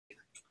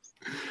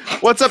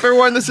What's up,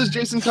 everyone? This is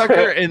Jason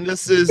Tucker, and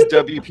this is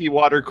WP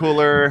Water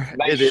Cooler.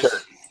 Nice it is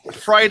shirt.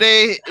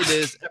 Friday. It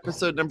is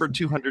episode number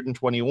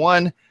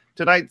 221.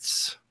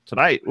 Today's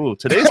topic.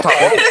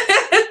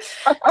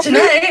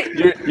 Tonight.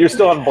 You're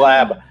still on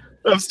Blab.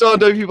 I'm still on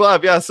WP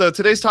Blab. Yeah. So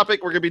today's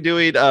topic, we're going to be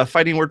doing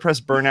fighting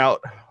WordPress burnout.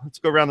 Let's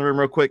go around the room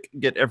real quick,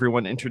 get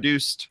everyone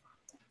introduced.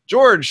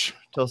 George,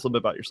 tell us a little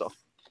bit about yourself.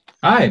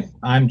 Hi,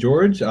 I'm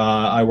George.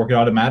 I work at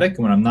Automatic.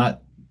 When I'm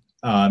not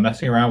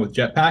messing around with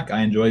Jetpack,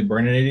 I enjoy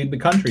burninating the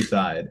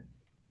countryside.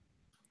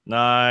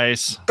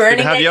 Nice. Burning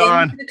Good to have it you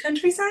on. into the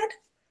countryside?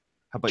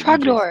 How about you,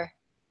 Trogdor.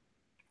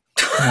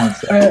 Come on,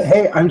 Seth.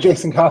 Hey, I'm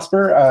Jason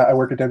Cosper. I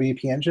work at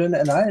WP Engine,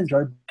 and I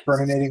enjoy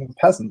burninating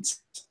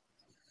peasants.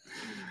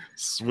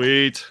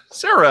 Sweet.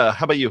 Sarah,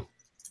 how about you?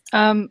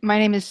 My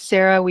name is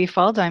Sarah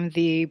Weefald. I'm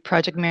the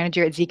project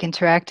manager at Zeek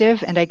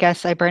Interactive, and I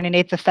guess I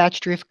burninate the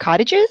thatched roof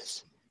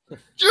cottages.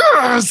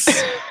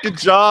 Yes! Good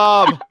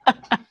job.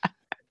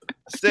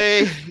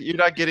 Say, you're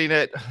not getting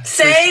it.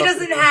 Say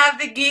doesn't have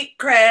the geek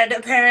cred,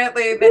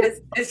 apparently, that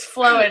is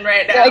flowing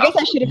right now. I guess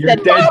I should have You're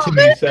said dead to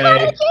me,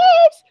 Say.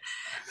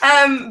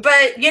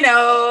 But, you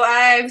know,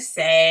 I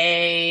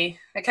say,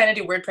 I kind of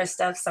do WordPress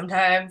stuff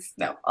sometimes.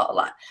 No, a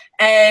lot.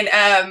 And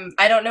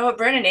I don't know what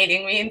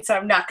burninating means, so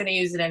I'm not going to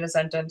use it in a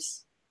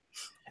sentence.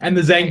 And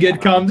the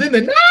Zengid comes in.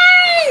 Oh,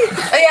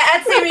 yeah,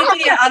 at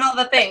Media on all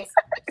the things.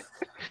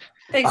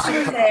 Thanks for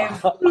the name.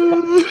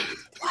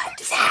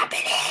 What is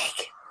happening?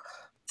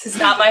 This is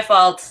not my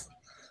fault.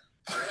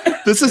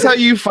 This is how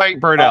you fight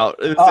burnout.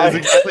 This is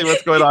exactly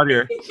what's going on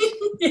here.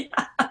 Yeah.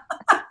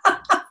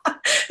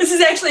 This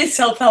is actually a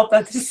self-help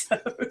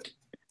episode.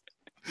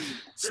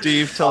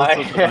 Steve, tell us a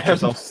little bit about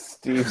yourself.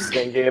 Steve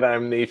Stengate.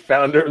 I'm the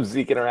founder of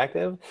Zeek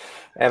Interactive,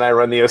 and I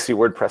run the OC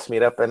WordPress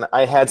meetup. And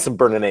I had some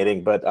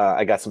burninating, but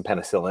I got some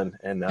penicillin,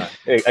 and I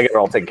get it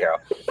all taken care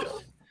of.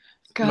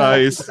 God,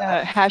 Nice.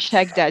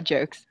 Hashtag dad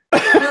jokes.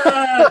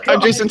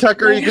 I'm Jason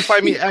Tucker. You can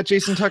find me at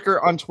Jason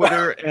Tucker on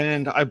Twitter,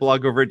 and I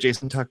blog over at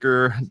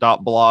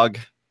jasontucker.blog.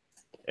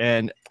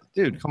 And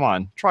dude, come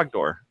on,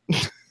 Trogdor.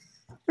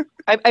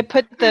 I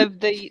put the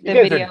guys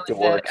are video.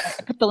 dorks.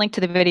 I put the link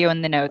to the video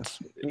in the notes.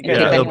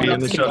 Yeah, it'll be in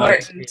the show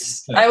notes.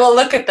 Important. I will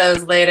look at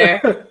those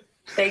later.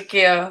 Thank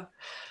you.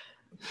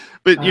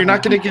 But you're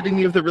not going to get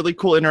any of the really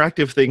cool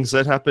interactive things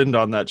that happened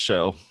on that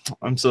show.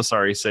 I'm so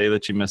sorry, Say,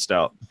 that you missed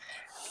out.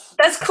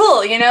 That's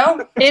cool, you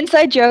know?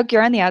 Inside joke.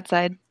 You're on the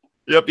outside.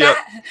 Yep.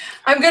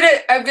 I'm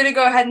gonna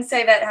go ahead and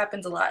say that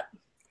happens a lot.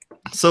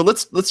 So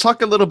let's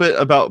talk a little bit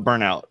about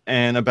burnout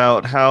and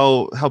about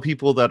how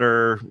people that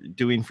are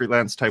doing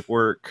freelance type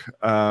work,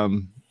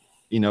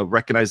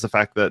 recognize the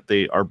fact that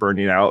they are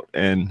burning out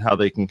and how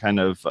they can kind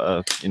of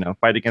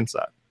fight against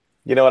that.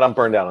 You know what? I'm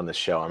burned out on this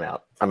show. I'm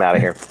out. I'm out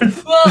of here.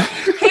 Well,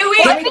 can we?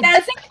 I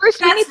think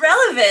first we need That's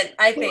relevant,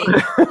 I think.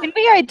 Can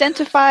we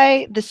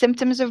identify the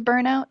symptoms of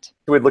burnout?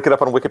 Do we look it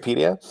up on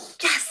Wikipedia?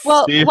 Yes.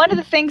 Well, Steve? one of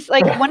the things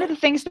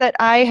that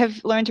I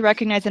have learned to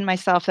recognize in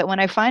myself, that when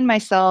I find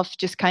myself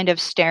just kind of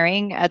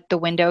staring at the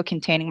window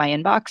containing my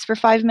inbox for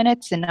 5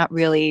 minutes and not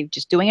really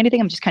just doing anything,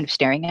 I'm just kind of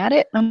staring at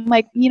it. I'm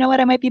like, you know what?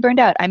 I might be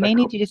burned out. I may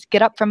need to just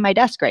get up from my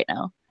desk right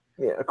now.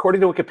 Yeah, according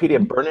to Wikipedia,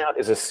 Burnout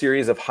is a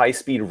series of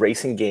high-speed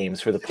racing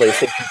games for the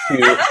PlayStation 2,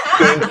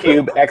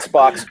 GameCube,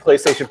 Xbox,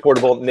 PlayStation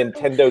Portable,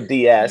 Nintendo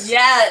DS,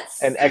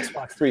 Yes. and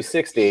Xbox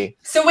 360.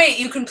 So wait,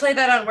 you can play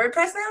that on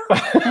WordPress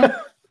now?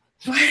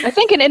 I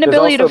think an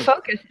inability also- to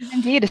focus is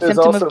indeed a There's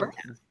symptom also of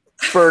burnout.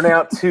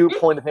 Burnout 2,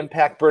 Point of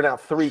Impact,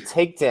 Burnout 3,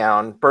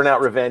 Takedown, Burnout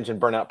Revenge, and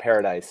Burnout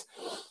Paradise.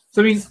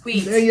 So I mean,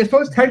 Sweet. I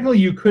suppose technically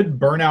you could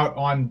burn out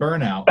on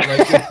Burnout.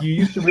 Like if you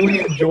used to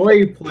really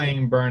enjoy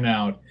playing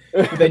Burnout,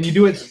 but then you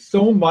do it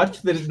so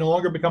much that it no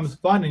longer becomes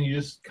fun, and you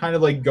just kind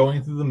of like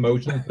going through the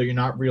motions, but you're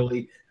not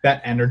really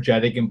that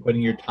energetic and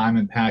putting your time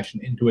and passion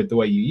into it the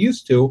way you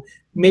used to.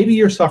 Maybe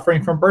you're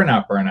suffering from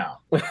burnout.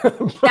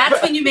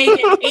 That's when you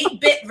make an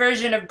 8-bit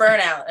version of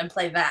Burnout and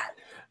play that.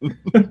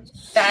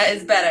 That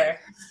is better.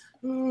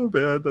 Oh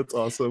man, that's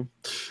awesome.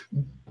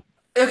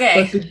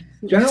 Okay. But the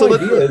general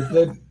idea is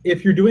that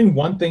if you're doing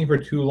one thing for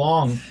too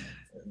long,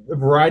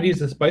 variety is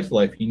the spice of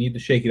life. You need to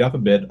shake it up a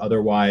bit.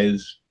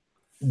 Otherwise,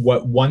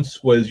 what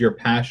once was your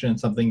passion and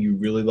something you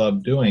really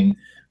loved doing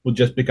will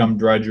just become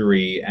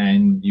drudgery,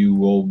 and you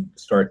will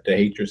start to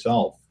hate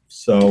yourself.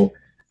 So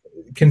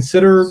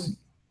consider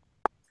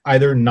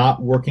either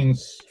not working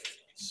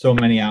so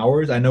many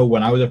hours. I know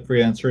when I was a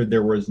freelancer,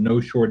 there was no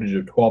shortage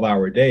of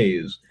 12-hour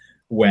days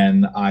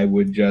when I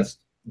would just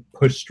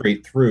push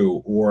straight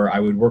through, or I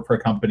would work for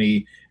a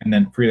company and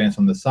then freelance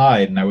on the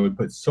side, and I would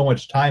put so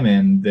much time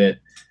in that,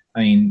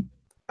 I mean,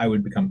 I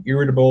would become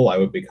irritable, I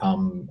would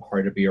become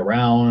hard to be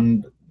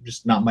around,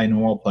 just not my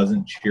normal,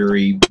 pleasant,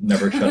 cheery,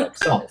 never shut up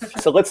self.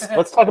 So let's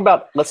talk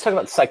about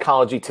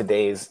psychology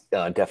today's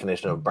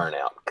definition of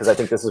burnout, because I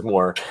think this is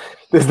more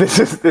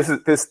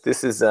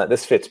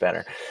this fits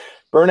better.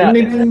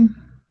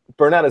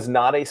 Burnout is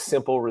not a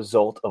simple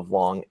result of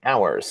long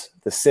hours.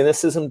 The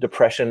cynicism,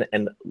 depression,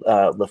 and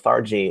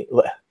lethargy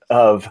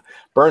of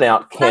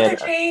burnout can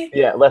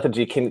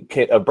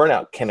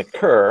burnout can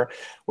occur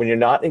when you're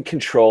not in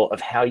control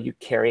of how you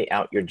carry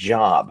out your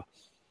job,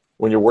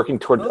 when you're working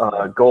toward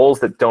goals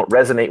that don't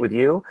resonate with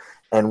you,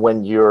 and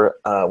when you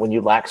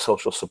lack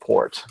social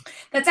support.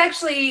 That's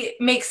actually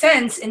makes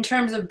sense in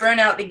terms of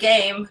Burnout the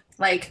game,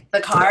 like the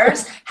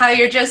cars, how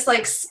you're just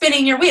like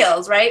spinning your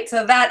wheels, right?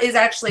 So that is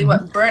actually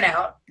what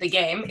Burnout the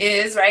game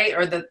is, right?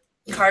 Or the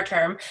car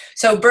term.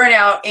 So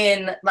burnout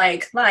in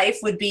like life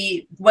would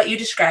be what you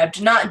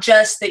described, not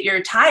just that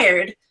you're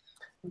tired,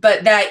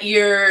 but that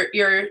you're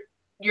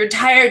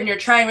tired and you're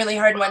trying really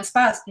hard in one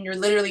spot and you're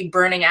literally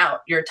burning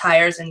out your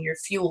tires and your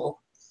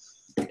fuel.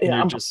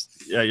 Yeah,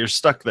 you're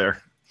stuck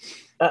there.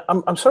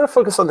 I'm sort of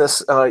focused on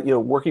this,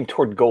 working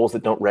toward goals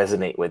that don't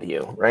resonate with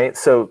you, right?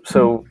 So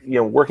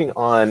working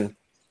on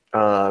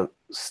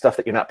stuff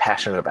that you're not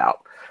passionate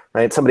about,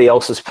 right? Somebody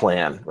else's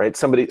plan, right?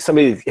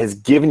 Somebody has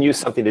given you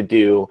something to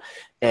do,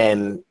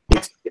 and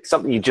it's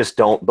something you just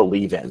don't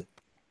believe in,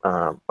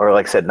 or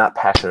like I said, not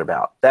passionate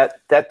about.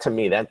 That to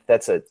me, that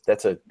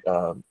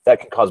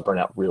can cause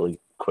burnout really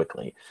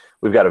quickly.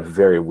 We've got a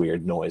very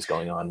weird noise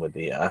going on with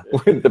the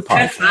podcast.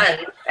 That's fun.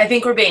 I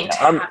think we're being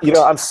tapped.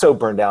 I'm so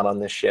burned out on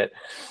this shit.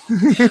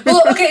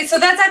 Well, okay, so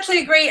that's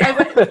actually great. I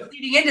was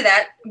leading into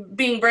that,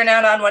 being burnt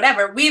out on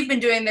whatever. We've been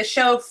doing this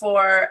show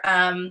for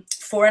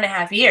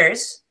 4.5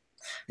 years.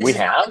 We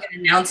have like an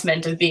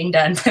announcement of being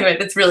done.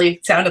 That's really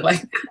sounded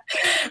like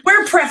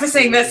we're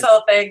prefacing this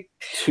whole thing.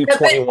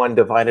 221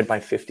 divided by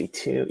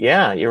 52.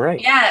 Yeah, you're right.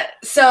 Yeah.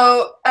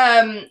 So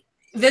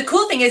the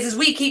cool thing is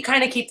we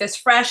keep this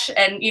fresh,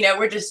 and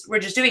we're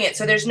just doing it.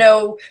 So there's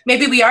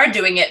maybe we are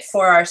doing it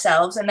for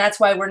ourselves, and that's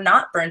why we're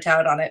not burnt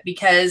out on it,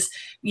 because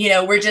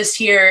we're just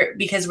here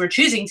because we're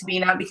choosing to be,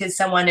 not because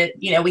someone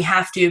we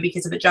have to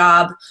because of a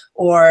job,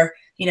 or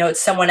it's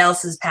someone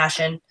else's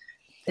passion.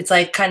 It's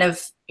like kind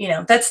of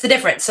that's the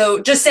difference. So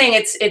just saying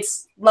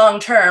it's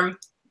long-term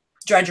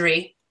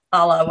drudgery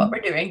a la what we're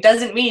doing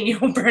doesn't mean you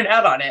will burn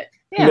out on it.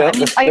 Yeah,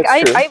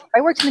 I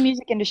worked in the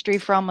music industry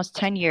for almost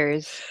 10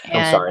 years. And,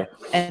 I'm sorry.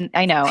 And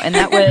I know, and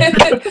that was,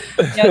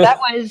 that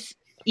was,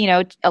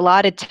 a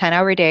lot of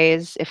 10-hour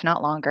days, if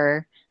not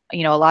longer, a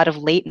lot of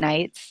late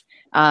nights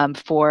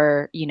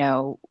for,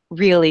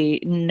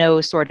 really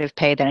no sort of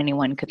pay that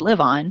anyone could live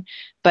on.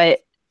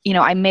 But,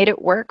 I made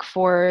it work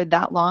for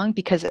that long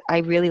because I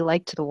really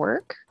liked the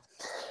work.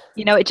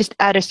 It just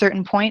at a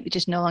certain point, it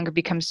just no longer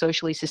becomes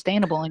socially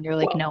sustainable, and you're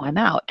like, no, I'm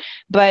out.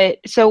 But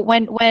so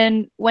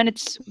when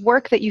it's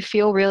work that you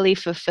feel really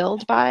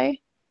fulfilled by,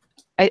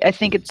 I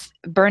think it's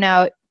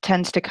burnout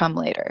tends to come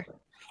later.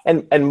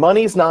 And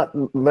money's not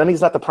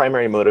the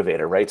primary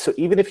motivator, right? So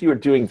even if you were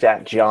doing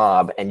that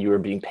job and you were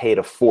being paid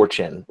a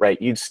fortune,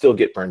 right, you'd still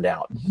get burned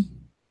out.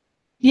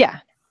 Yeah.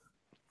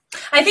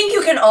 I think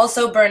you can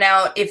also burn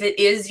out if it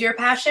is your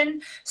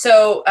passion.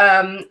 So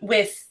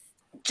with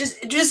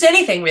just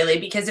anything really,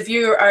 because if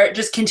you are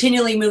just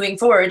continually moving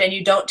forward and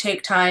you don't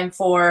take time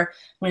for,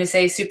 I'm going to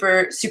say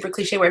super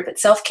cliche word, but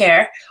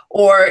self-care,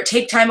 or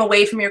take time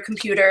away from your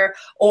computer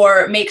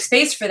or make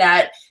space for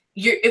that,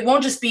 it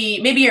won't just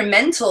be, maybe your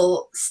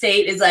mental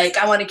state is like,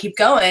 I want to keep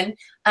going,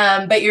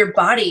 but your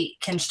body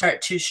can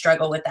start to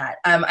struggle with that.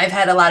 I've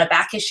had a lot of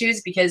back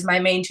issues because my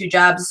main 2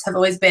 jobs have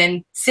always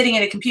been sitting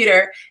at a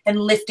computer and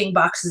lifting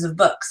boxes of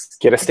books.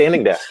 Get a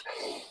standing desk.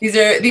 These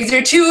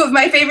are 2 of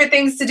my favorite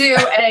things to do,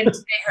 and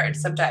they hurt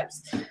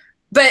sometimes.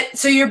 But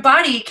so your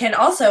body can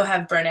also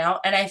have burnout,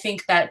 and I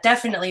think that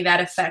definitely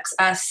that affects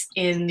us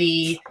in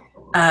the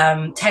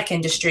tech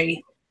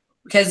industry.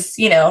 Because,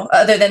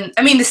 other than,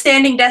 the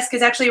standing desk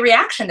is actually a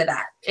reaction to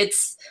that.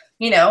 It's,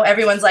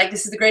 everyone's like,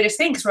 this is the greatest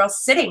thing because we're all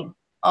sitting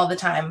all the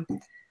time.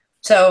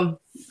 So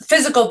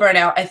physical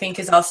burnout, I think,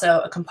 is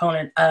also a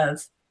component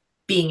of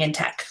being in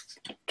tech.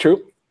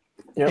 True.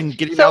 Yep. And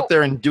getting out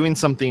there and doing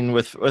something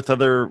with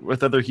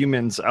other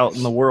humans out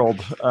in the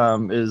world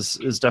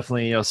is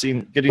definitely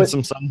getting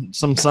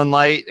some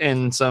sunlight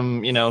and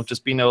some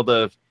just being able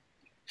to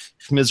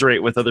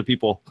commiserate with other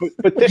people.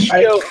 But this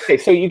show, okay,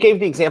 so you gave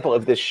the example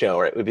of this show,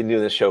 right? We've been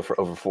doing this show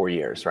for over 4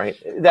 years, right?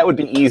 That would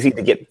be easy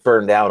to get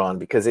burned out on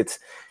because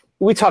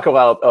we talk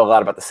about a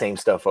lot about the same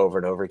stuff over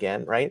and over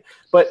again, right?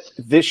 But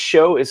this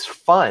show is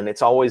fun.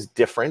 It's always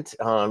different.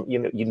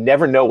 You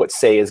never know what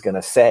Say is going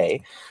to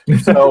say.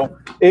 So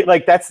it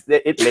makes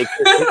it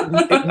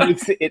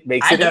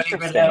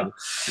interesting.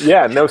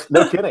 Yeah, no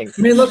kidding.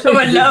 Look,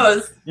 someone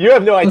knows. You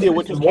have no idea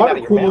what just came out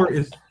of your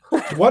mouth.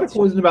 Water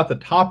cooler isn't about the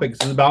topics.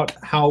 It's about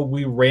how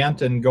we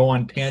rant and go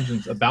on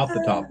tangents about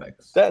the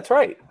topics. That's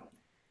right.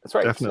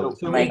 Definitely.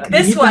 So like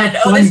this one.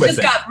 Oh, this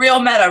just got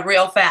real meta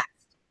real fast.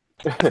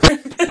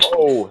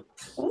 Oh,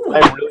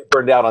 I'm really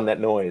burned out on that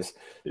noise.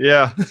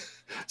 Yeah.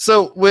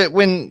 So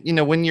when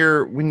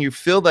you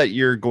feel that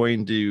you're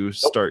going to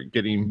start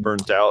getting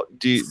burnt out,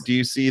 do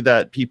you see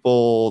that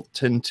people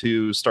tend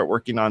to start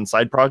working on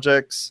side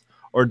projects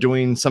or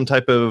doing some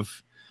type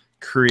of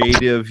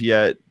creative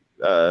yet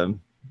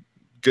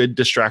good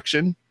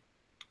distraction?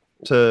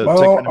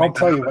 I'll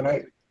tell you,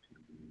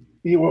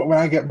 when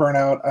I get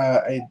burnout,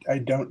 I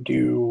don't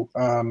do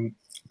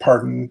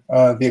pardon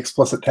the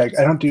explicit tag,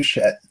 I don't do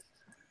shit.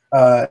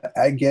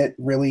 I get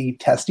really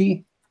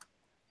testy,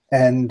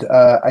 and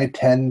I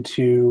tend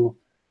to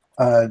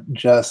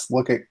just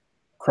look at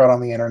crud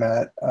on the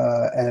internet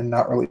and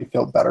not really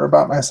feel better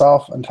about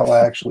myself until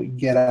I actually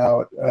get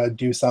out,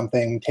 do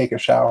something, take a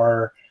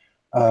shower.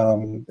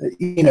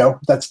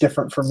 That's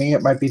different for me.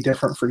 It might be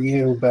different for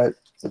you, but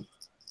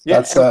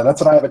that's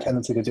what I have a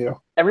tendency to do.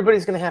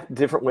 Everybody's going to have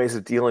different ways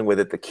of dealing with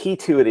it. The key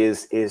to it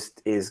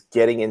is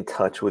getting in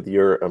touch with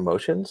your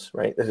emotions,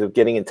 right? So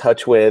getting in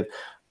touch with,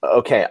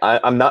 okay,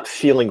 I'm not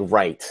feeling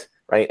right,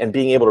 and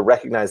being able to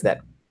recognize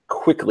that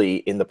quickly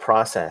in the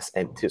process,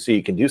 and so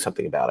you can do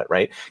something about it,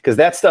 right? Because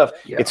that stuff,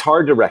 it's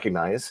hard to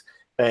recognize,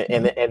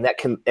 and that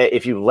can,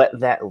 if you let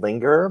that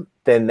linger,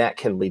 then that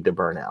can lead to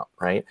burnout,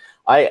 right?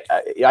 I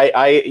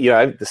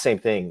have the same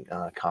thing,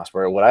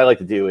 Cosper. What I like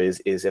to do is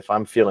if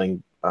I'm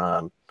feeling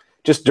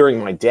just during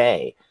my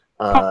day,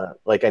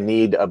 like I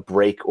need a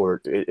break,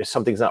 or if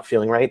something's not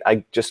feeling right,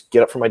 I just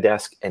get up from my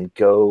desk and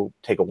go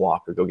take a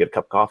walk, or go get a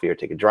cup of coffee, or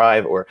take a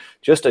drive, or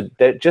just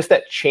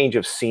that change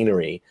of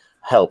scenery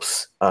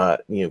helps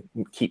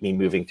keep me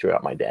moving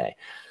throughout my day.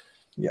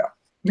 Yeah.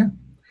 I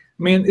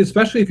mean,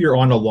 especially if you're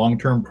on a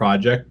long-term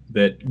project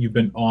that you've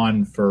been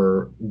on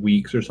for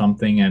weeks or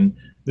something, and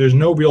there's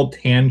no real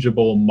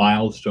tangible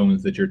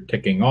milestones that you're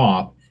ticking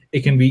off,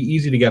 it can be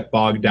easy to get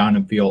bogged down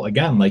and feel,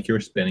 again, like you're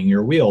spinning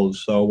your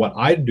wheels. So what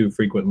I do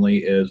frequently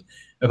is,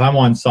 if I'm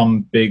on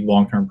some big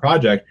long-term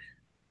project,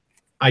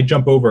 I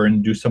jump over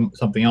and do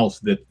something else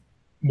that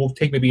will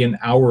take maybe an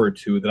hour or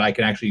two that I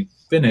can actually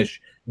finish,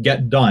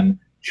 get done,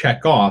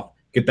 check off,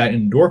 get that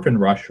endorphin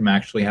rush from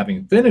actually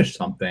having finished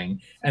something,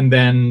 and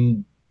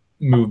then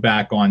move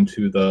back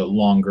onto the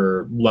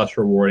longer, less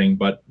rewarding,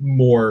 but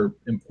more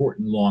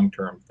important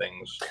long-term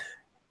things.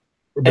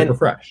 A bit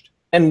refreshed.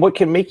 And what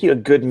can make you a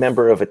good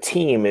member of a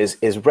team is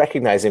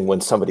recognizing when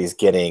somebody's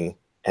getting,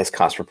 as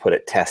Cosper put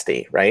it,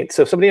 testy, right?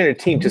 So if somebody on your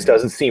team just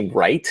doesn't seem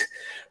right?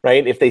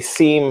 If they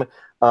seem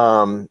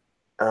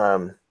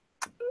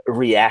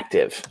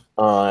reactive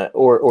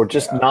or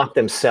just not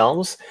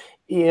themselves,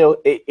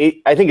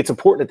 I think it's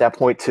important at that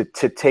point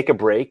to take a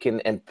break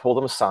and pull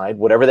them aside,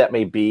 whatever that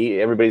may be.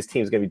 Everybody's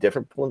team is going to be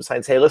different. Pull them aside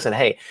and say, listen,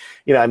 hey,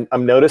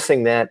 I'm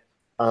noticing that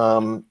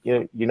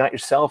you're not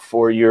yourself,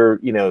 or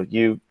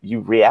you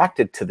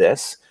reacted to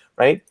this,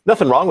 right?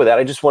 Nothing wrong with that.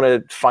 I just want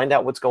to find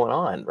out what's going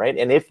on, right?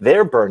 And if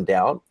they're burned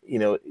out,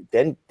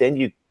 then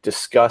you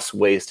discuss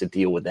ways to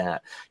deal with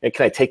that. And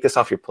can I take this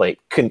off your plate?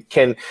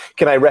 Can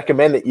I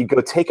recommend that you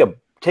go take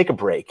a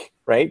break,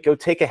 right? Go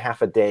take a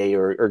half a day,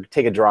 or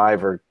take a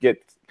drive, or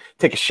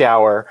take a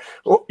shower,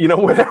 or,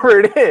 whatever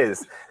it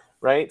is,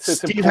 right? So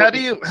Steve, how do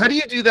you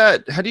do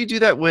that? How do you do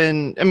that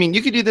when, I mean,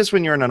 you could do this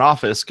when you're in an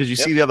office because you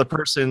see the other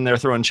person, they're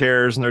throwing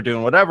chairs and they're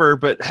doing whatever,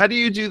 but how do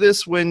you do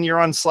this when you're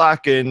on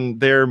Slack and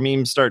their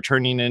memes start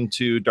turning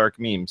into dark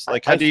memes?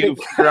 Like, how do you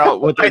figure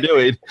out what they're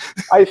doing?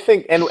 I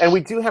think, and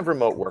we do have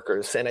remote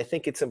workers, and I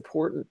think it's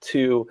important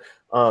to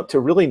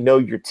really know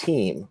your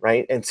team,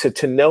 right? And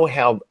to know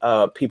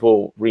how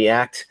people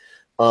react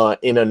on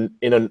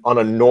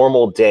a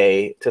normal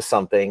day to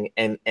something,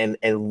 and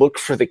look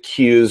for the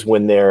cues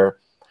when they're,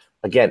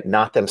 again,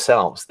 not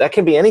themselves. That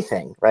can be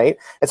anything, right?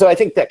 And so I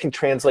think that can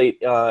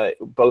translate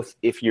both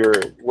if you're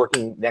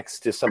working next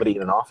to somebody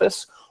in an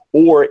office,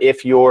 or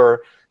if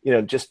you're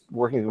just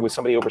working with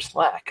somebody over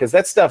Slack, because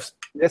that stuff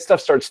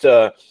starts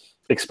to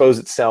expose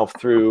itself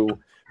through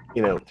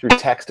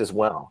text as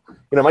well.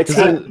 My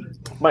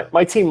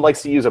team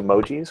likes to use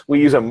emojis.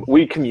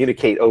 We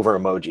communicate over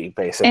emoji,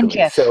 basically. And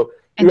GIF. So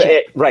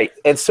right.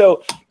 And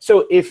so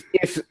if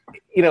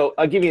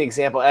I'll give you an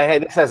example.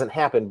 This hasn't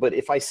happened, but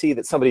if I see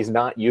that somebody's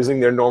not using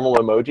their normal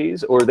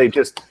emojis, or they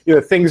just,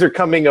 things are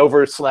coming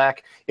over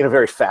Slack in a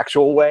very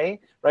factual way,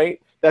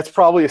 right? That's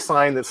probably a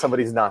sign that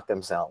somebody's not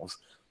themselves.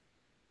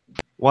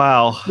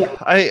 Wow. Yeah.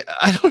 I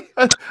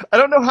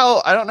don't know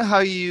how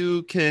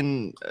you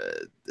can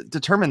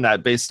determine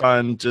that based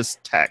on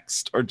just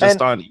text or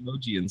just on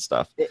emoji and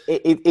stuff.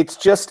 It's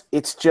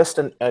just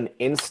an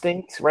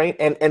instinct, right?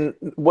 And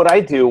what I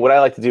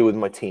like to do with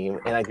my team,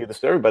 and I do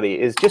this with everybody,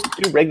 is just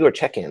do regular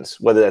check-ins,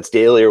 whether that's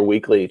daily or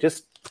weekly.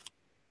 Just,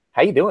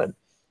 how you doing,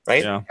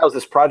 right? Yeah. How's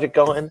this project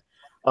going?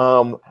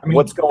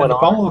 What's going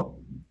on?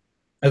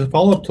 As a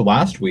follow-up to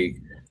last week,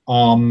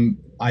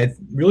 I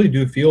really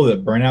do feel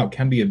that burnout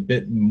can be a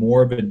bit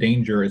more of a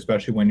danger,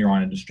 especially when you're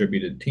on a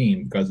distributed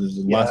team, because there's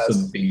less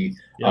of the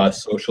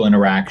social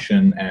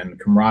interaction and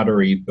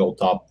camaraderie built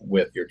up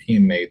with your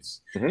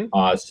teammates.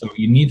 So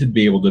you need to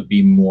be able to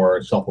be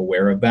more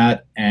self-aware of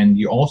that. And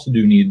you also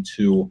do need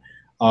to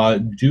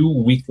do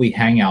weekly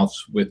hangouts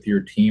with your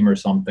team or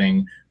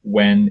something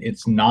when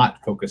it's not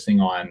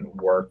focusing on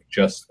work,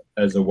 just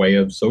as a way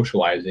of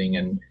socializing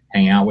and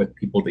hang out with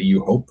people that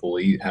you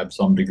hopefully have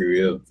some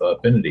degree of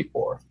affinity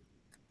for.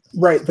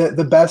 Right.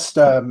 The best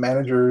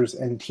managers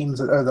and teams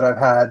that I've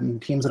had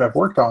and teams that I've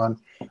worked on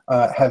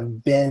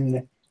have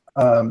been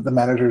the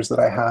managers that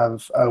I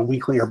have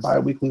weekly or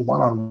bi-weekly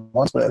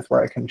one-on-ones with,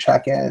 where I can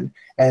check in,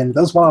 and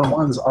those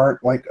one-on-ones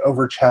aren't like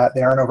over chat.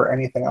 They aren't over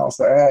anything else.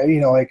 They're,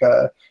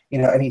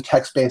 any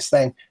text-based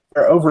thing.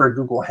 They're over a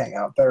Google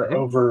Hangout. They're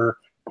over,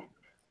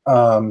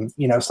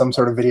 some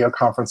sort of video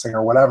conferencing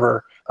or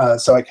whatever.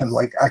 So I can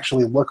like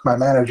actually look my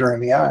manager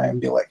in the eye and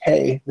be like,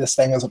 hey, this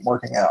thing isn't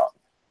working out.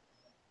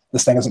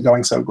 This thing isn't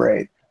going so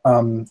great.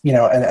 And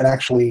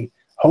actually,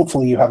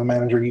 hopefully you have a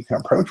manager you can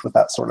approach with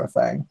that sort of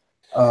thing.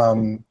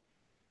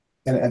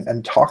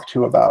 And talk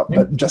to about,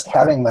 but just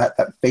having that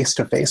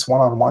face-to-face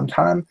one-on-one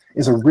time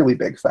is a really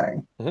big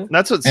thing.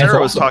 That's what Sarah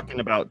was talking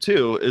about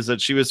too, is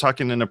that she was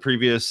talking in a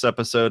previous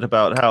episode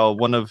about how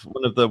one of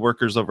the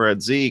workers over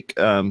at Zeek,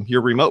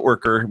 your remote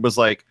worker, was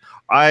like,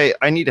 I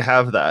need to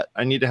have that.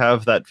 I need to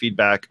have that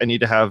feedback. I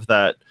need to have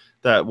that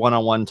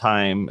one-on-one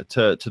time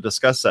to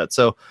discuss that.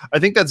 So I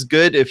think that's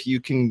good if you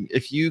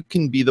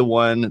can be the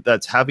one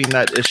that's having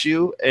that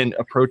issue and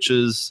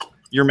approaches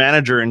your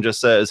manager and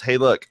just says, hey,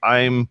 look,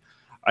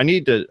 I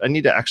need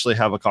to actually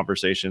have a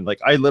conversation.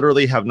 Like, I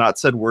literally have not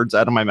said words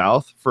out of my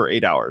mouth for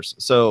 8 hours.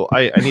 So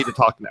I need to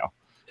talk now.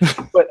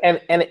 But and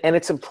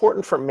it's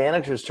important for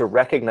managers to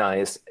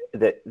recognize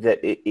that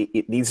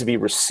it needs to be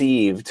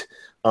received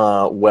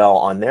well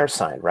on their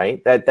side,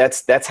 right?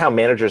 That's how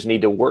managers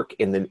need to work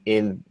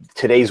in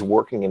today's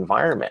working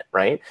environment,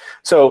 right?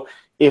 So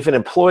if an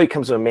employee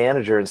comes to a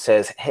manager and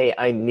says, hey,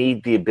 I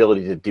need the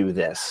ability to do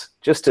this,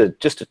 just to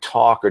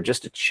talk or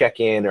just to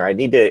check in, or I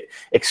need to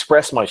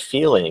express my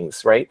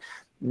feelings, right?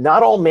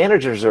 Not all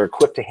managers are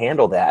equipped to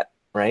handle that,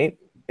 right?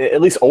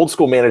 At least old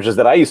school managers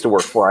that I used to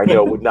work for, I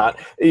know would not.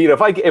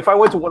 If I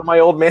went to one of my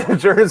old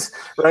managers,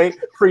 right,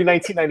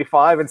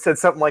 pre-1995 and said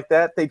something like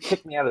that, they'd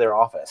kick me out of their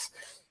office.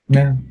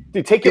 Yeah.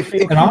 Dude, take your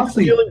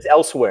feelings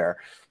elsewhere.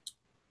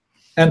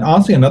 And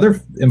honestly,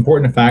 another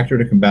important factor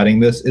to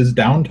combating this is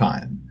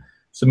downtime.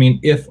 So I mean,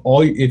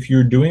 if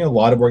you're doing a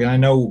lot of work, and I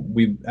know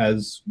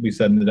as we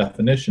said in the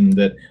definition,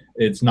 that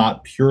it's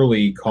not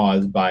purely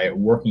caused by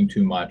working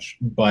too much,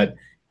 but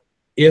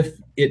if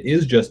it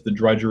is just the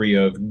drudgery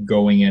of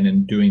going in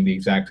and doing the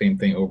exact same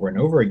thing over and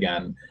over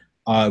again,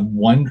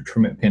 one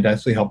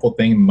fantastically helpful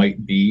thing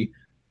might be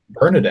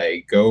burn a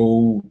day.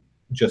 Go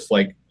just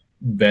like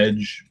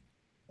veg.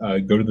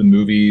 Go to the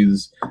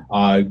movies,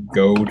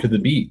 go to the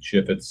beach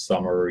if it's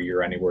summer or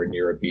you're anywhere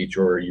near a beach,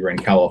 or you're in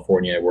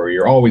California where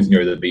you're always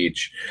near the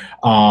beach,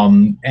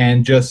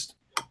 and just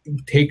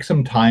take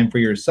some time for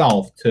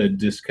yourself to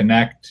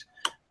disconnect,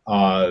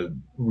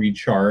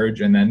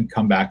 recharge, and then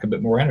come back a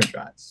bit more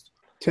energized.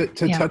 To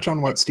touch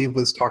on what Steve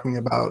was talking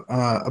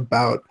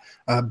about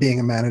being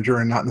a manager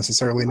and not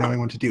necessarily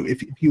knowing what to do.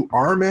 If you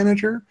are a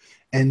manager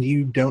and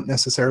you don't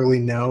necessarily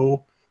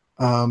know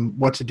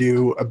what to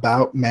do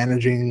about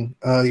managing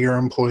your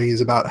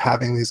employees, about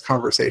having these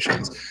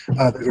conversations.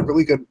 There's a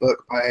really good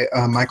book by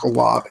Michael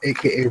Lobb,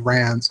 aka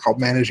Rands, called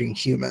Managing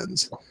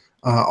Humans.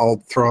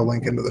 I'll throw a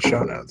link into the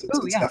show notes.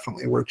 It's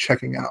definitely worth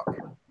checking out.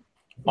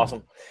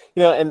 Awesome.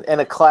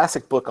 And a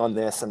classic book on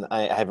this, and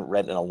I haven't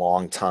read it in a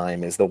long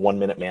time, is The 1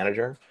 Minute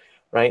Manager.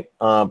 Right,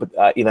 but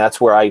that's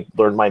where I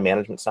learned my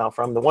management style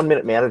from. The 1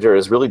 Minute Manager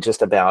is really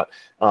just about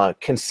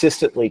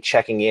consistently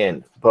checking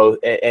in.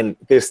 And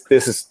this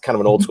is kind of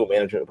an old school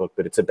management book,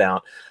 but it's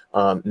about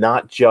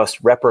not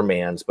just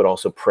reprimands, but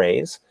also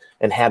praise,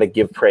 and how to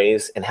give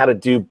praise, and how to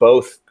do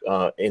both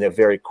in a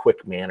very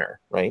quick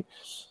manner. Right,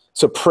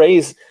 so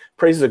praise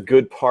is a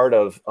good part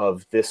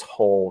of this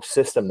whole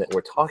system that we're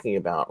talking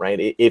about.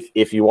 Right,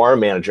 if you are a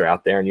manager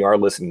out there and you are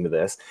listening to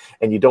this,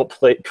 and you don't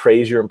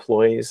praise your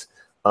employees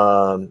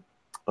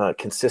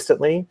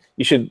consistently,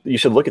 you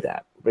should look at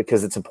that,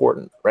 because it's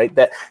important, right?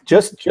 That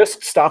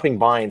just stopping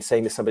by and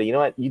saying to somebody, you know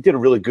what, you did a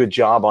really good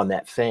job on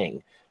that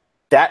thing,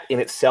 that in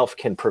itself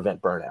can prevent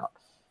burnout.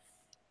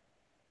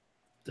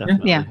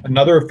 Definitely. Yeah.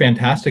 Another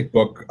fantastic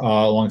book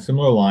along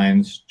similar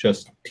lines,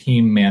 just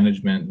team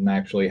management and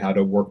actually how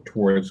to work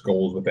towards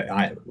goals with it,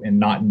 and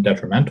not in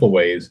detrimental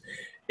ways,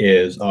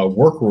 is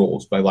Work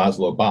Rules by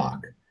Laszlo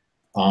Bach.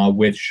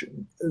 Which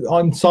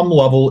on some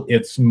level,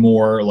 it's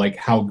more like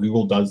how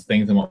Google does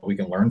things and what we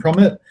can learn from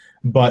it.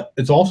 But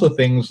it's also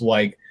things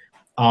like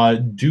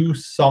do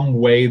some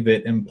way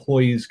that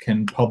employees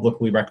can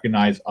publicly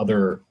recognize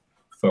other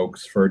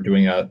folks for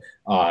doing a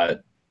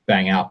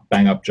bang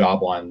up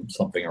job on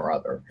something or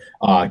other.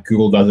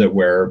 Google does it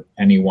where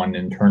anyone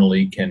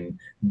internally can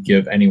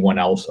give anyone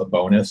else a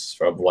bonus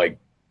of like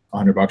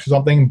 $100 or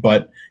something,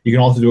 but you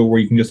can also do it where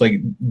you can just like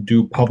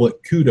do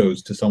public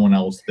kudos to someone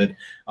else that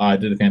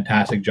did a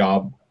fantastic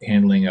job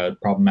handling a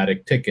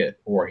problematic ticket,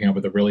 or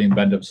with a really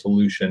inventive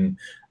solution.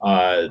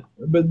 But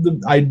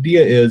the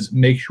idea is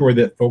make sure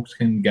that folks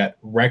can get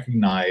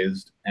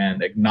recognized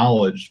and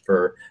acknowledged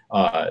for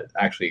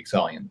actually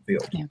excelling in the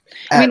field. Yeah.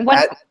 I mean,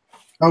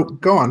 Oh,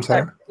 go on,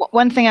 Sarah.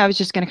 One thing I was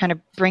just going to kind of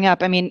bring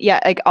up, I mean, yeah,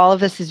 like all of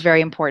this is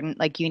very important.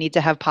 Like you need to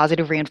have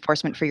positive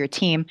reinforcement for your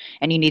team,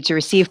 and you need to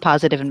receive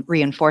positive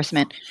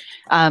reinforcement.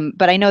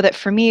 But I know that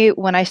for me,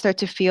 when I start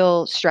to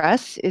feel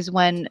stress is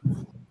when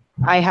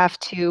I have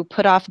to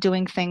put off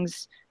doing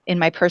things in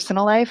my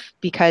personal life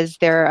because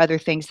there are other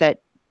things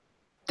that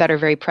are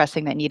very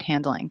pressing that need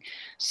handling.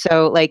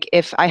 So like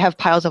if I have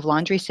piles of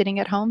laundry sitting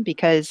at home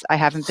because I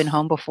haven't been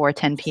home before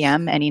 10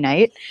 p.m. any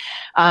night,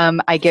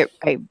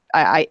 that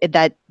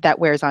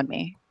wears on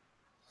me.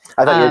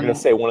 I thought you were going to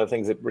say one of the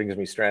things that brings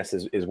me stress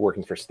is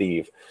working for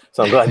Steve.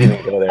 So I'm glad you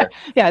didn't go there.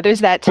 Yeah,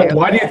 there's that too.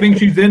 Why do you think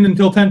she's in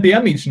until 10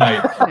 p.m. each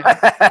night?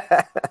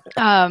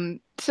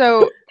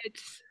 So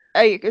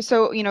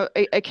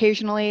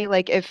occasionally,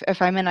 like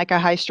if I'm in like a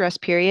high stress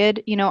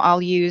period,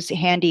 I'll use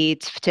Handy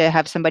to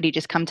have somebody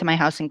just come to my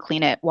house and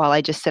clean it while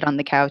I just sit on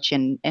the couch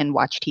and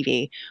watch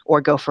TV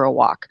or go for a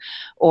walk,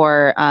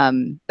 or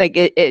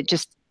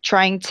just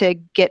trying to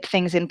get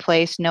things in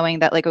place, knowing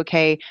that like,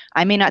 okay,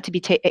 I may not to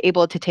be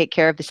able to take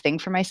care of this thing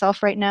for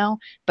myself right now,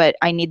 but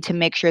I need to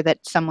make sure that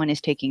someone is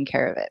taking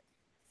care of it.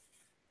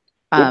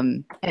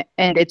 And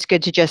it's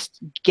good to just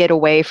get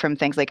away from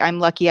things. Like I'm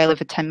lucky I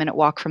live a 10-minute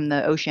walk from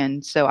the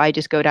ocean. So I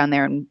just go down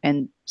there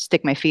and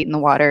stick my feet in the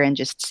water and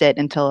just sit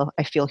until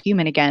I feel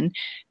human again,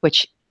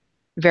 which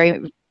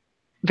very,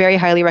 very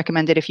highly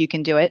recommended if you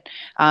can do it.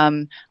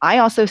 I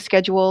also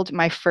scheduled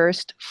my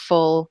first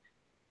full,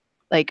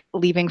 like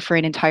leaving for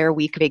an entire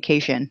week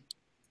vacation.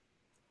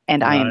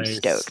 And I am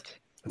stoked.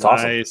 That's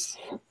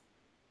awesome.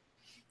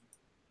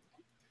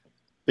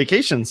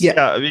 Vacations,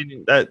 yeah. I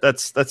mean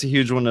that's a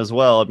huge one as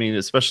well. I mean,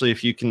 especially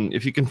if you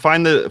can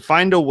find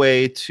a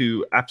way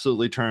to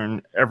absolutely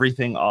turn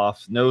everything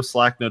off. No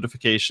Slack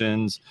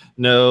notifications.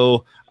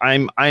 No,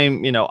 I'm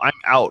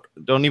out.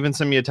 Don't even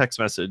send me a text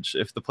message.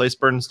 If the place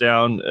burns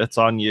down, it's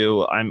on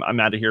you. I'm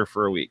out of here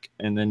for a week,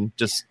 and then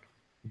just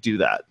do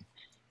that.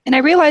 And I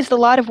realized a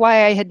lot of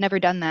why I had never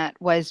done that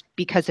was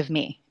because of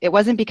me. It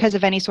wasn't because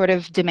of any sort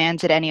of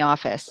demands at any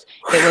office.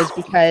 It was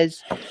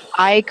because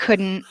I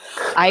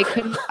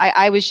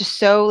was just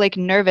so like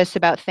nervous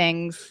about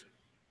things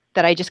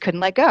that I just couldn't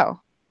let go.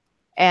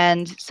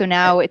 And so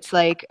now it's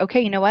like, okay,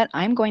 you know what?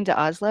 I'm going to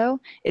Oslo.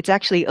 It's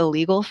actually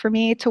illegal for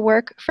me to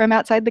work from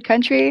outside the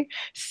country.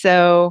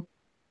 So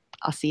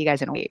I'll see you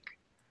guys in a week.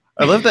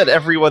 I love that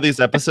every one of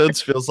these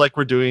episodes feels like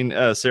we're doing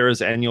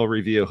Sarah's annual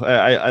review.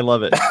 I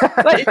love it.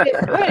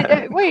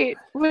 Wait,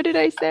 what did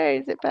I say?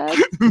 Is it bad?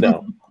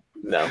 No,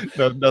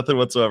 nothing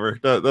whatsoever.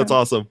 That's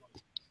awesome.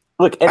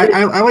 Look,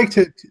 I like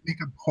to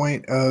make a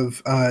point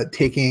of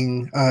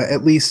taking,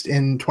 at least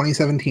in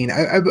 2017,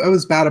 I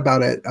was bad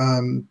about it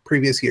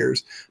previous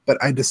years,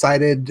 but I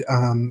decided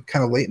kind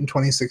of late in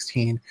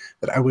 2016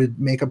 that I would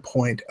make a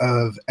point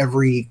of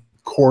every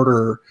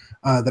quarter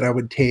that I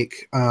would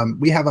take.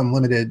 We have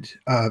unlimited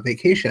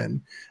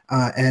vacation,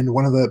 and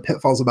one of the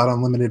pitfalls about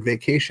unlimited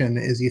vacation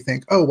is you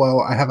think, oh,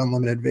 well, I have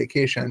unlimited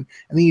vacation,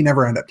 and then you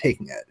never end up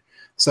taking it.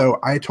 So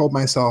I told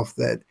myself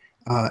that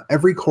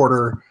every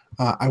quarter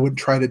I would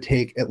try to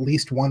take at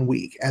least 1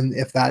 week, and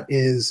if that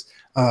is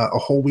a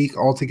whole week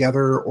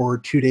altogether or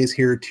 2 days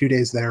here, 2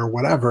 days there,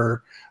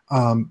 whatever,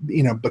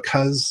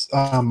 because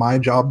my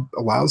job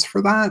allows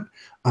for that,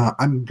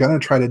 I'm going to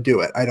try to do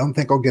it. I don't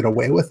think I'll get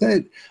away with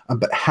it,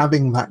 but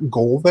having that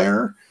goal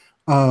there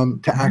to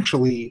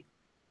actually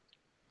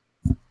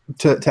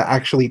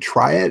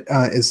try it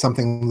is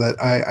something that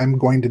I'm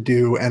going to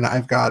do, and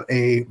I've got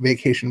a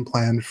vacation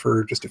planned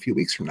for just a few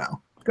weeks from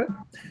now. Good.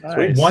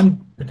 Nice. So one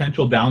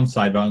potential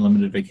downside about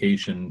unlimited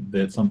vacation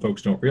that some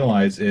folks don't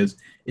realize is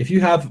if you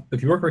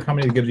work for a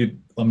company that gives you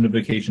unlimited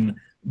vacation,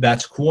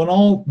 that's cool and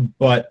all,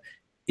 but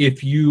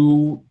if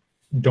you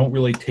don't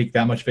really take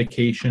that much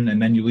vacation and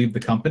then you leave the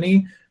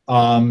company,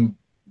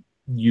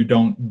 you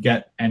don't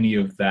get any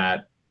of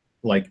that.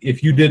 Like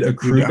if you did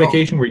accrued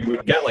vacation where you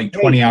would get like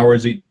 20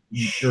 hours or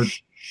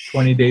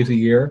 20 days a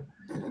year.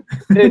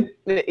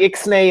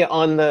 Ixnay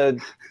on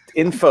the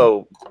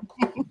info.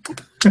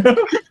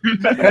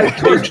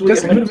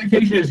 Limited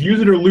vacation is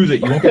use it or lose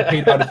it. You won't get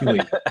paid out if you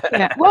leave.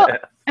 Yeah. Well,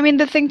 I mean,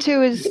 the thing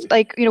too is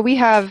like, we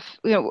have,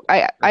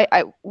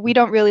 we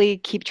don't really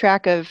keep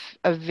track of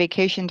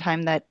vacation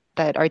time that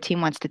our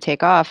team wants to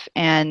take off.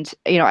 And,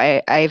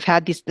 I've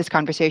had this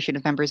conversation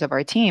with members of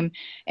our team,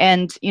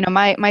 and,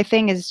 my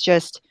thing is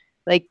just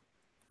like,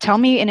 tell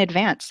me in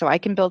advance so I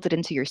can build it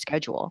into your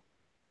schedule.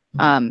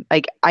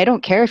 Like, I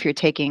don't care if you're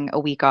taking a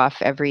week off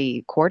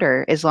every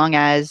quarter, as long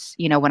as,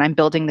 when I'm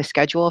building the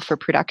schedule for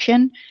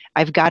production,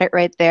 I've got it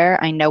right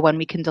there. I know when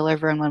we can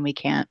deliver and when we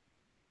can't.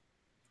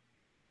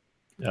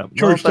 Yeah,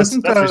 George, that's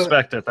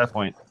respect at that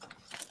point.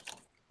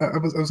 I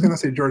was going to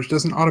say, George,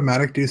 doesn't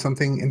Automatic do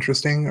something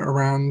interesting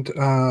around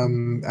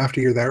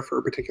after you're there for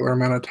a particular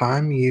amount of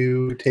time,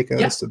 you take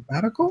a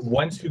sabbatical?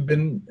 Once you've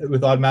been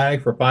with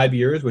Automatic for 5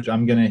 years, which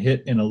I'm going to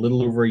hit in a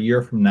little over a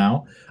year from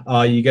now,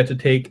 you get to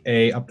take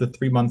a up to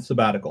 3 month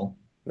sabbatical.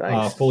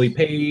 Nice. Fully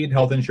paid,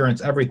 health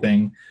insurance,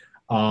 everything.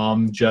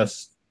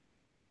 Just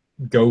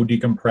go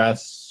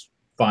decompress,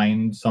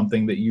 find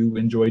something that you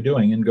enjoy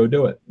doing, and go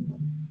do it.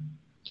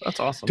 That's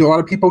awesome. Do a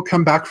lot of people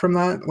come back from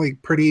that like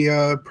pretty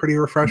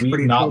refreshed?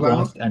 We've not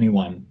lost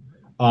anyone.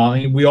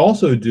 We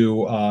also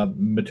do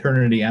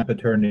maternity and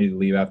paternity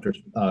leave after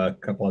a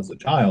couple as a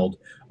child.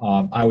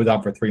 I was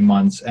out for 3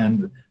 months,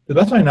 and the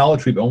best of my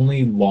knowledge, we've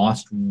only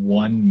lost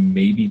 1,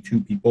 maybe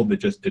 2 people that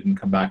just didn't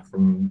come back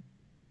from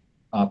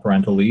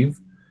parental leave.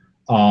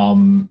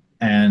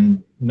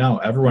 And no,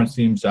 everyone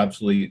seems to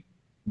absolutely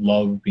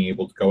love being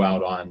able to go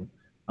out on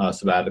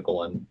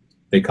sabbatical, and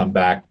they come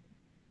back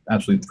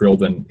absolutely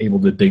thrilled and able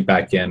to dig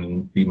back in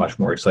and be much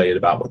more excited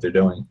about what they're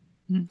doing.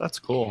 That's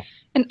cool.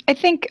 And I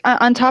think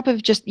on top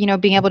of just,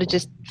 being able to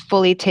just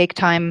fully take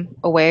time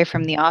away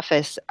from the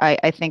office,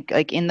 I think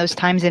like in those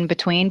times in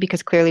between,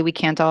 because clearly we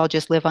can't all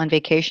just live on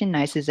vacation,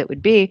 nice as it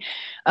would be,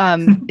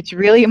 it's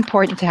really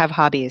important to have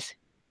hobbies.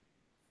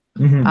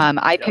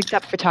 I picked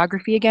up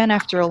photography again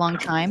after a long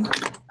time.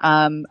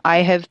 I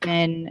have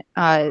been,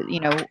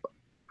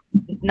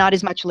 not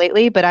as much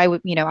lately, but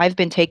I've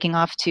been taking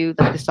off to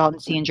the Salton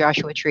Sea and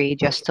Joshua Tree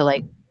just to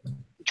like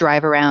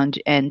drive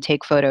around and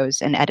take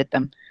photos and edit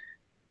them.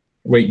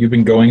 Wait, you've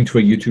been going to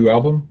a U2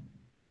 album?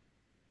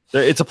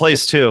 It's a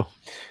place too.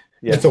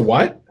 Yeah. It's a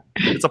what?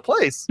 It's a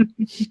place.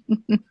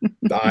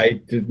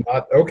 I did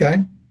not.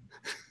 Okay.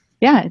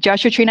 Yeah,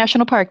 Joshua Tree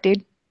National Park,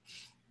 dude.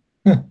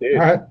 All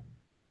right.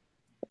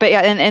 But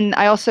yeah, and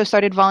I also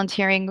started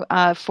volunteering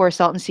for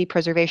Salton Sea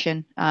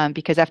preservation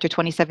because after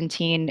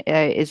 2017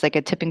 is like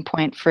a tipping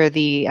point for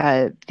the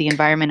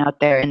environment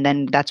out there, and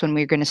then that's when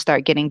we're going to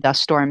start getting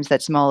dust storms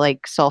that smell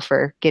like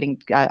sulfur getting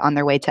on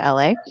their way to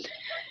LA.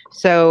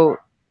 So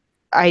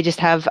I just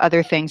have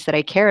other things that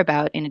I care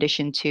about in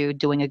addition to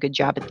doing a good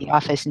job at the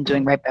office and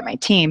doing right by my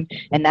team,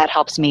 and that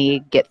helps me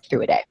get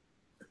through a day.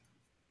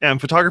 Yeah,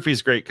 and photography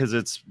is great because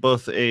it's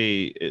both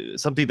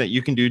something that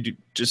you can do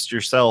just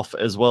yourself,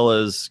 as well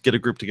as get a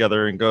group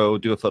together and go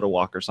do a photo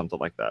walk or something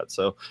like that.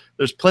 So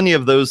there's plenty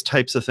of those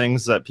types of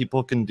things that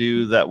people can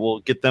do that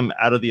will get them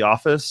out of the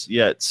office,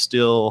 yet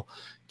still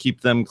keep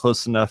them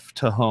close enough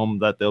to home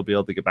that they'll be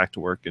able to get back to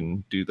work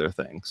and do their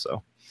thing.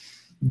 So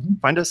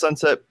find a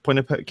sunset, point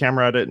a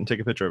camera at it, and take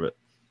a picture of it.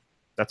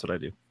 That's what I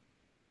do.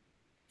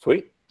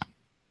 Sweet.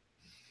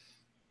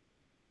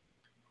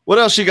 What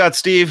else you got,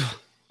 Steve?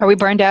 Are we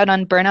burned out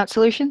on burnout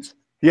solutions?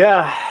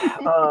 Yeah,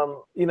 I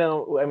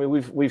mean,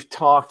 we've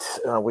talked.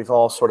 We've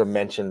all sort of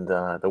mentioned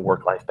the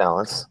work-life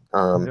balance.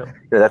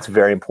 That's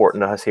very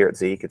important to us here at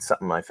Zeek. It's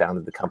something I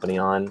founded the company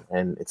on,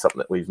 and it's something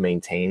that we've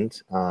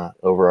maintained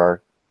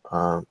over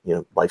our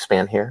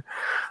lifespan here.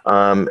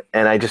 And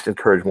I just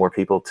encourage more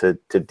people to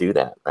do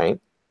that, right?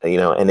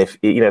 And if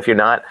you're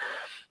not.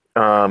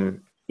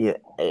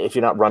 If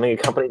you're not running a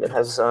company that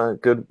has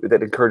that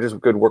encourages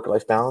good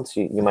work-life balance,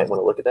 you might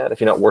want to look at that.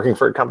 If you're not working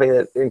for a company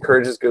that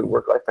encourages good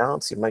work-life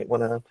balance, you might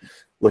want to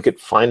look at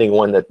finding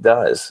one that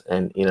does,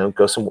 and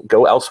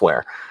go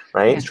elsewhere,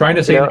 right? He's trying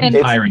to say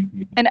hiring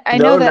people. And I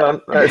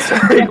know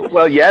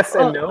well, yes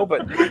and no,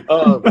 but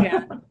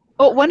yeah.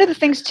 Well, one of the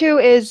things too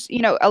is,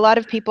 a lot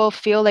of people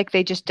feel like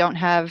they just don't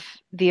have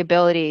the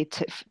ability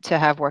to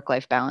have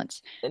work-life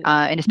balance,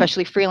 and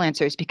especially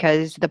freelancers,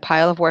 because the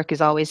pile of work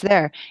is always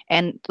there.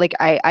 And like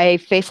I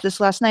faced this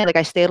last night. Like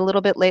I stayed a little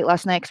bit late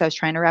last night because I was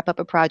trying to wrap up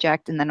a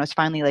project, and then I was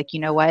finally like, you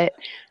know what,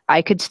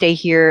 I could stay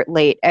here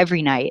late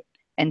every night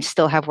and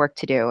still have work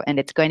to do, and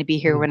it's going to be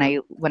here when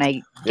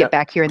I get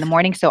back here in the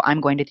morning. So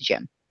I'm going to the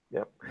gym.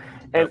 Yep.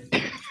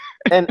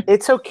 And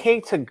it's okay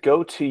to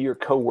go to your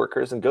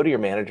coworkers and go to your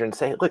manager and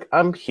say, look,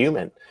 I'm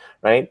human,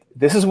 right?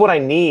 This is what I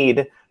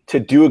need to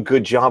do a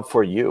good job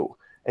for you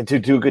and to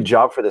do a good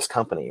job for this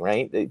company,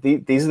 right?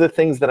 These are the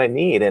things that I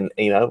need. And,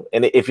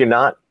 and if you're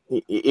not,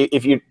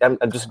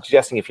 I'm just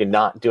suggesting if you're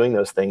not doing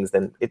those things,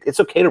 then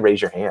it's okay to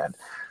raise your hand.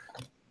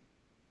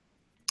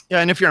 Yeah,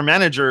 and if you're a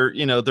manager,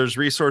 there's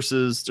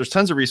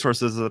tons of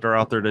resources that are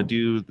out there to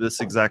do this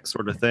exact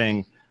sort of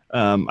thing.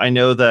 I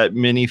know that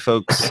many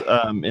folks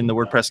in the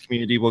WordPress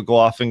community will go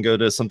off and go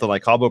to something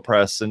like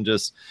HoboPress and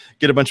just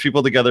get a bunch of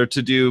people together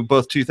to do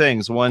both two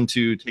things. One,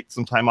 to take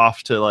some time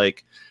off to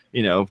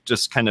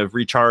just kind of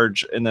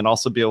recharge, and then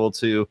also be able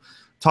to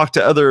talk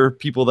to other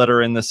people that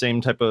are in the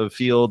same type of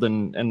field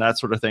and that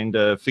sort of thing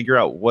to figure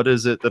out what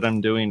is it that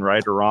I'm doing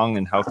right or wrong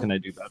and how can I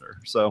do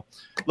better. So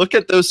look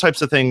at those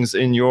types of things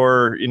in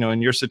your,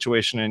 in your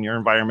situation, in your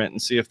environment,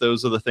 and see if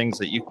those are the things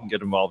that you can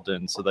get involved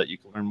in so that you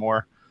can learn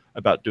more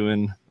about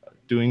doing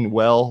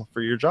well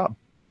for your job.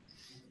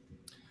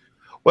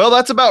 Well,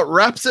 that's about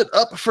wraps it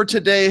up for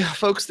today,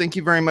 folks. Thank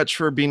you very much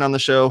for being on the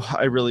show.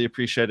 I really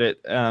appreciate it.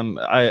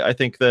 I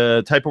think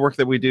the type of work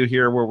that we do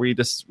here, where we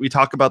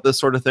talk about this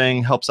sort of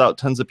thing, helps out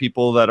tons of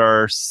people that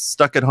are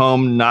stuck at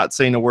home, not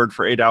saying a word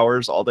for 8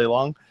 hours all day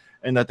long,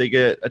 and that they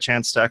get a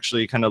chance to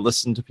actually kind of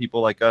listen to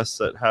people like us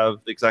that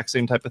have the exact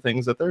same type of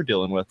things that they're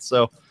dealing with.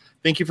 So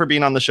thank you for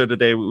being on the show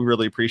today. We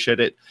really appreciate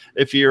it.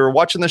 If you're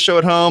watching the show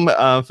at home,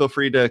 feel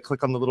free to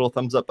click on the little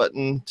thumbs up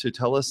button to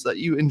tell us that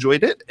you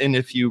enjoyed it. And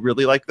if you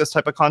really like this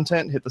type of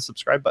content, hit the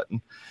subscribe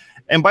button.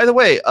 And by the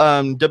way,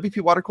 WP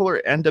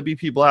Watercooler and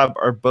WP Blab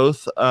are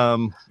both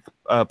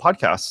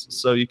podcasts.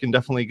 So you can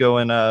definitely go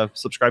and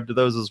subscribe to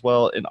those as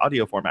well in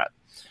audio format.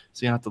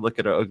 So you don't have to look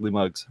at our ugly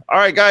mugs. All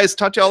right, guys.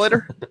 Talk to y'all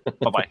later.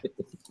 Bye-bye.